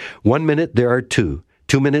bacterium. 1 minute, there are 2.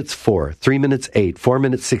 2 minutes, 4. 3 minutes, 8. 4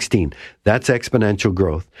 minutes, 16. That's exponential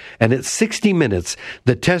growth. And at 60 minutes,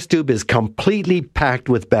 the test tube is completely packed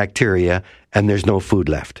with bacteria, and there's no food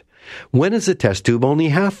left. When is the test tube only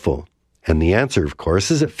half full? And the answer, of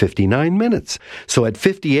course, is at 59 minutes. So at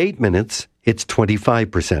 58 minutes, it's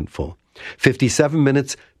 25% full. 57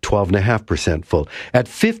 minutes, 12.5% full. At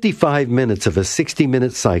 55 minutes of a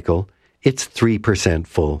 60-minute cycle, it's 3%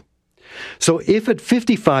 full. So if at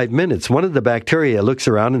 55 minutes, one of the bacteria looks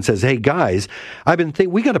around and says, hey, guys, I've been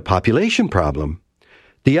thinking, we got a population problem.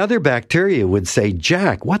 The other bacteria would say,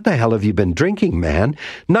 Jack, what the hell have you been drinking, man?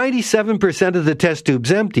 97% of the test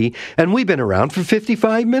tube's empty, and we've been around for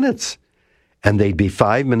 55 minutes. And they'd be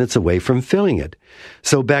 5 minutes away from filling it.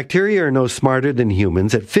 So bacteria are no smarter than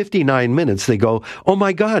humans. At 59 minutes, they go, oh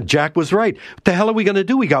my God, Jack was right. What the hell are we going to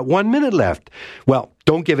do? We got 1 minute left. Well,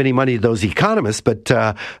 don't give any money to those economists, but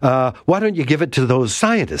why don't you give it to those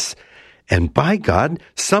scientists? And by God,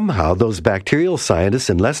 somehow those bacterial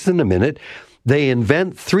scientists, in less than a minute, they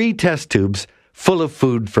invent 3 test tubes full of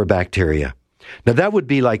food for bacteria. Now, that would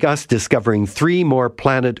be like us discovering 3 more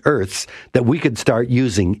planet Earths that we could start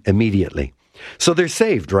using immediately. So they're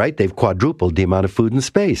saved, right? They've quadrupled the amount of food in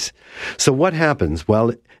space. So what happens?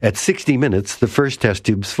 Well, at 60 minutes, the first test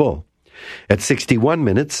tube's full. At 61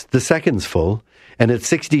 minutes, the second's full. And at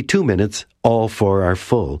 62 minutes, all 4 are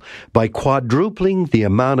full. By quadrupling the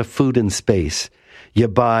amount of food in space, you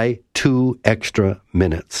buy 2 extra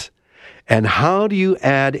minutes. And how do you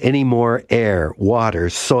add any more air,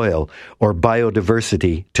 water, soil, or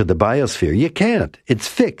biodiversity to the biosphere? You can't. It's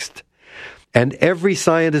fixed. And every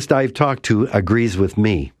scientist I've talked to agrees with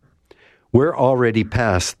me. We're already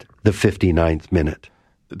past the 59th minute.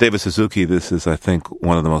 David Suzuki, this is, I think,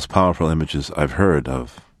 one of the most powerful images I've heard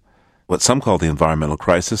of what some call the environmental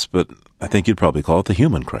crisis, but I think you'd probably call it the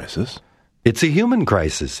human crisis. It's a human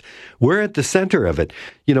crisis. We're at the center of it.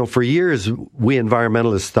 You know, for years, we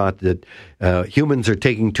environmentalists thought that humans are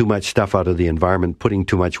taking too much stuff out of the environment, putting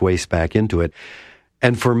too much waste back into it.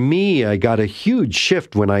 And for me, I got a huge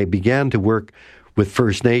shift when I began to work with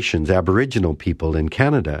First Nations, Aboriginal people in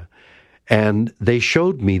Canada. And they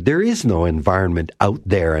showed me there is no environment out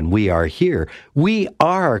there and we are here. We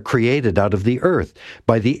are created out of the earth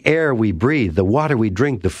by the air we breathe, the water we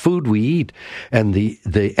drink, the food we eat, and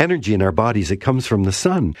the energy in our bodies that comes from the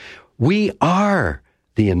sun. We are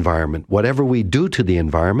the environment. Whatever we do to the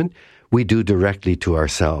environment, we do directly to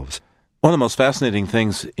ourselves. One of the most fascinating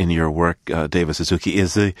things in your work, David Suzuki,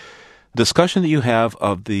 is the discussion that you have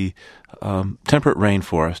of the temperate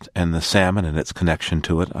rainforest and the salmon and its connection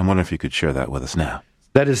to it. I wonder if you could share that with us now.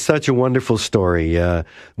 That is such a wonderful story.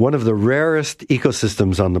 One of the rarest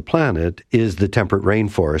ecosystems on the planet is the temperate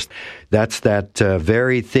rainforest. That's that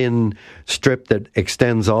very thin strip that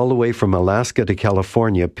extends all the way from Alaska to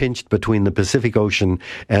California, pinched between the Pacific Ocean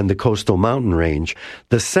and the coastal mountain range.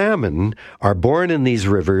 The salmon are born in these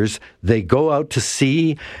rivers. They go out to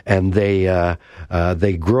sea, and they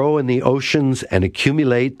grow in the oceans and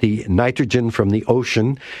accumulate the nitrogen from the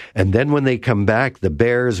ocean. And then when they come back, the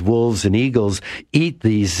bears, wolves, and eagles eat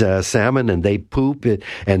these salmon, and they poop it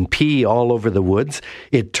and pee all over the woods.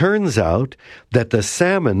 It turns out that the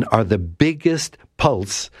salmon are the biggest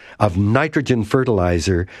pulse of nitrogen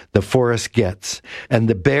fertilizer the forest gets, and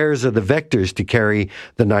the bears are the vectors to carry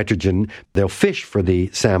the nitrogen. They'll fish for the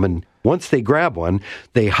salmon. Once they grab one,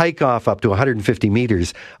 they hike off up to 150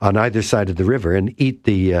 meters on either side of the river and eat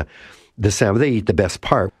the salmon. They eat the best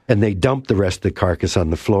part, and they dump the rest of the carcass on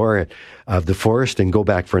the floor of the forest and go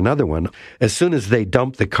back for another one. As soon as they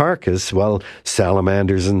dump the carcass, well,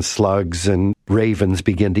 salamanders and slugs and ravens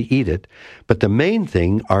begin to eat it. But the main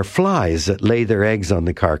thing are flies that lay their eggs on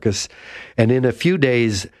the carcass, and in a few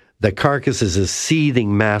days, the carcass is a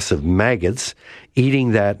seething mass of maggots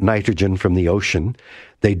eating that nitrogen from the ocean.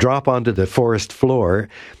 They drop onto the forest floor,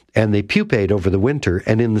 and they pupate over the winter,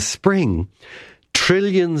 and in the spring,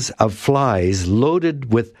 trillions of flies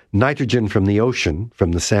loaded with nitrogen from the ocean,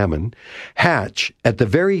 from the salmon, hatch at the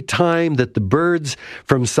very time that the birds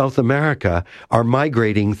from South America are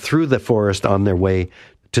migrating through the forest on their way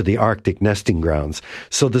to the Arctic nesting grounds.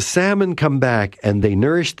 So the salmon come back and they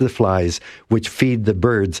nourish the flies, which feed the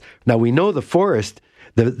birds. Now we know the forest,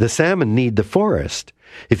 the salmon need the forest.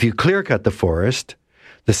 If you clear cut the forest,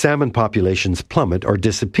 the salmon populations plummet or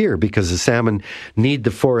disappear because the salmon need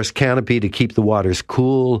the forest canopy to keep the waters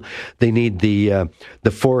cool. They need the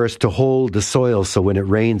forest to hold the soil so when it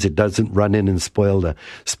rains it doesn't run in and spoil the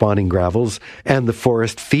spawning gravels. And the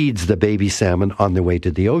forest feeds the baby salmon on their way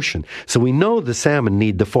to the ocean. So we know the salmon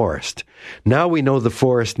need the forest. Now we know the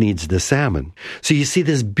forest needs the salmon. So you see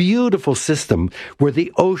this beautiful system where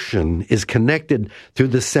the ocean is connected through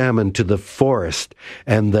the salmon to the forest,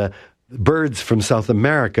 and the birds from South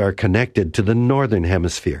America are connected to the northern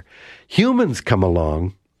hemisphere. Humans come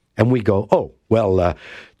along and we go, oh, well,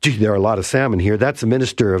 gee, there are a lot of salmon here. That's the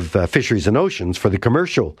Minister of Fisheries and Oceans for the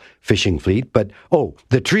commercial fishing fleet. But, oh,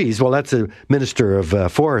 the trees, well, that's a Minister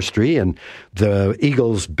of Forestry. And the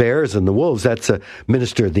eagles, bears, and the wolves, that's a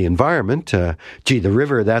Minister of the Environment. Gee, the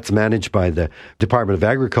river, that's managed by the Department of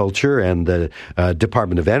Agriculture and the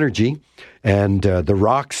Department of Energy. And the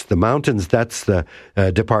rocks, the mountains, that's the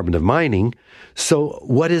Department of Mining. So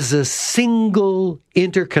what is a single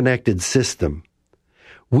interconnected system?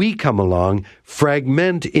 We come along,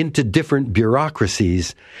 fragment into different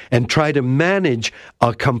bureaucracies, and try to manage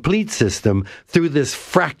a complete system through this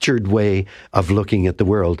fractured way of looking at the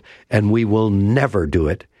world. And we will never do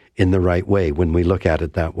it in the right way when we look at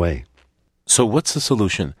it that way. So what's the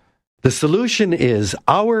solution? The solution is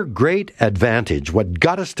our great advantage, what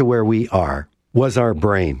got us to where we are, was our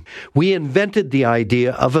brain. We invented the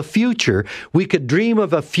idea of a future. We could dream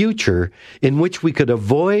of a future in which we could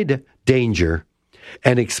avoid danger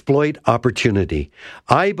and exploit opportunity.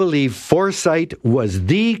 I believe foresight was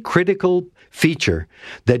the critical feature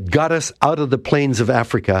that got us out of the plains of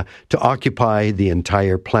Africa to occupy the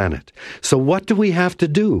entire planet. So what do we have to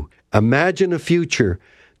do? Imagine a future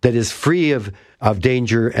that is free of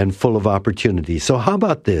danger and full of opportunity. So how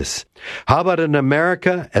about this? How about an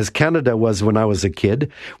America, as Canada was when I was a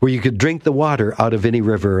kid, where you could drink the water out of any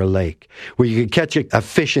river or lake, where you could catch a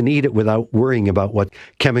fish and eat it without worrying about what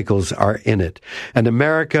chemicals are in it. An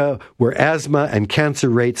America where asthma and cancer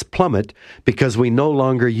rates plummet because we no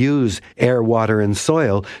longer use air, water, and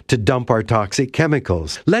soil to dump our toxic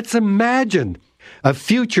chemicals. Let's imagine a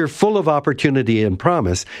future full of opportunity and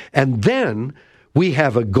promise, and then we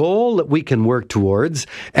have a goal that we can work towards,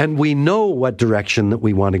 and we know what direction that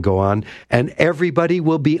we want to go on, and everybody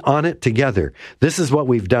will be on it together. This is what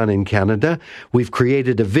we've done in Canada. We've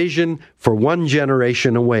created a vision for one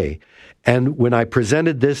generation away. And when I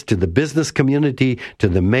presented this to the business community, to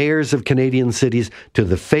the mayors of Canadian cities, to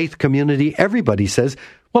the faith community, everybody says,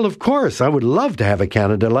 well, of course, I would love to have a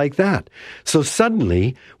Canada like that. So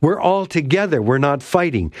suddenly, we're all together. We're not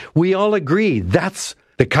fighting. We all agree that's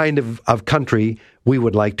the kind of country we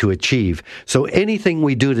would like to achieve. So anything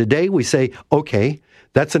we do today, we say, okay,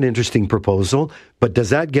 that's an interesting proposal, but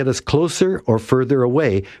does that get us closer or further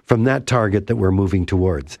away from that target that we're moving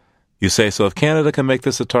towards? You say, so if Canada can make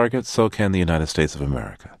this a target, so can the United States of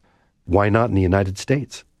America. why not in the United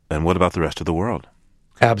States? And what about the rest of the world?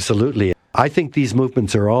 Absolutely. I think these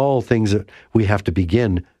movements are all things that we have to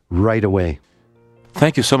begin right away.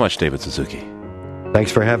 Thank you so much, David Suzuki.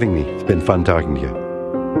 Thanks for having me. It's been fun talking to you.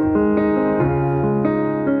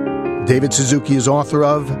 David Suzuki is author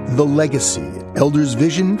of The Legacy, Elders'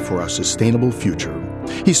 Vision for Our Sustainable Future.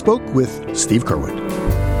 He spoke with Steve Curwood.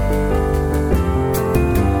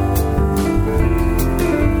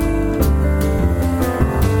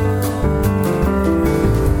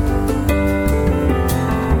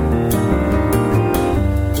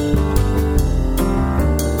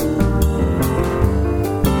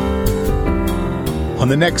 On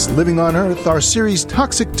the next Living on Earth, our series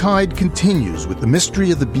Toxic Tide continues with the mystery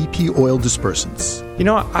of the BP oil dispersants. You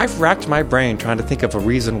know, I've racked my brain trying to think of a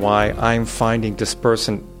reason why I'm finding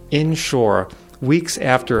dispersant inshore weeks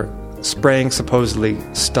after spraying supposedly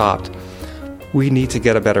stopped. We need to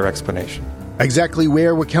get a better explanation. Exactly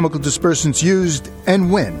where were chemical dispersants used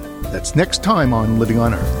and when? That's next time on Living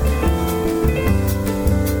on Earth.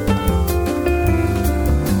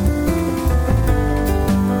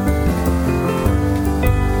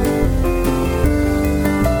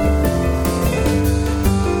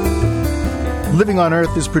 Living on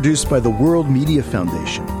Earth is produced by the World Media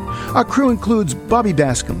Foundation. Our crew includes Bobby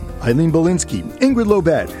Bascom, Eileen Belinsky, Ingrid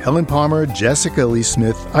Lobet, Helen Palmer, Jessica Lee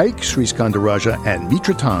Smith, Ike Sriskandaraja, and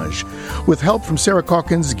Mitra Taj, with help from Sarah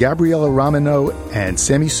Calkins, Gabriella Ramino, and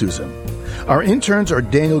Sammy Souza. Our interns are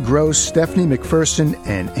Daniel Gross, Stephanie McPherson,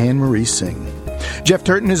 and Anne-Marie Singh. Jeff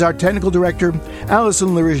Turton is our technical director. Allison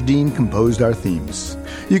Lirish-Dean composed our themes.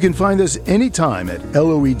 You can find us anytime at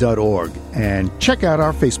LOE.org and check out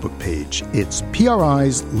our Facebook page. It's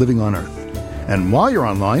PRI's Living on Earth. And while you're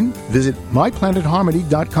online, visit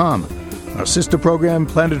myplanetharmony.com. Our sister program,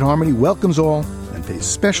 Planet Harmony, welcomes all and pays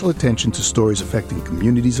special attention to stories affecting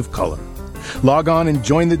communities of color. Log on and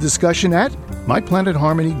join the discussion at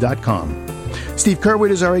myplanetharmony.com. Steve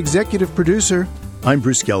Curwood is our executive producer. I'm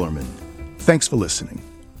Bruce Gellerman. Thanks for listening.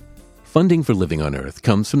 Funding for Living on Earth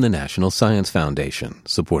comes from the National Science Foundation,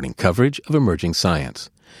 supporting coverage of emerging science.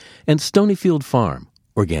 And Stonyfield Farm,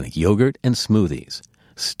 organic yogurt and smoothies.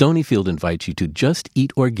 Stonyfield invites you to just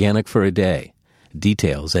eat organic for a day.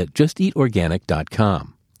 Details at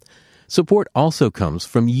justeatorganic.com. Support also comes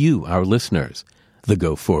from you, our listeners, the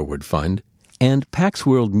Go Forward Fund, and Pax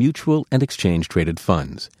World Mutual and Exchange Traded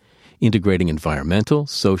Funds, integrating environmental,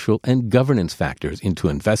 social, and governance factors into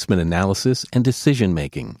investment analysis and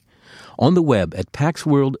decision-making. On the web at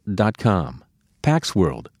paxworld.com. Pax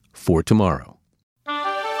World, for tomorrow.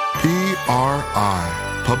 PRI,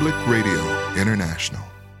 Public Radio International.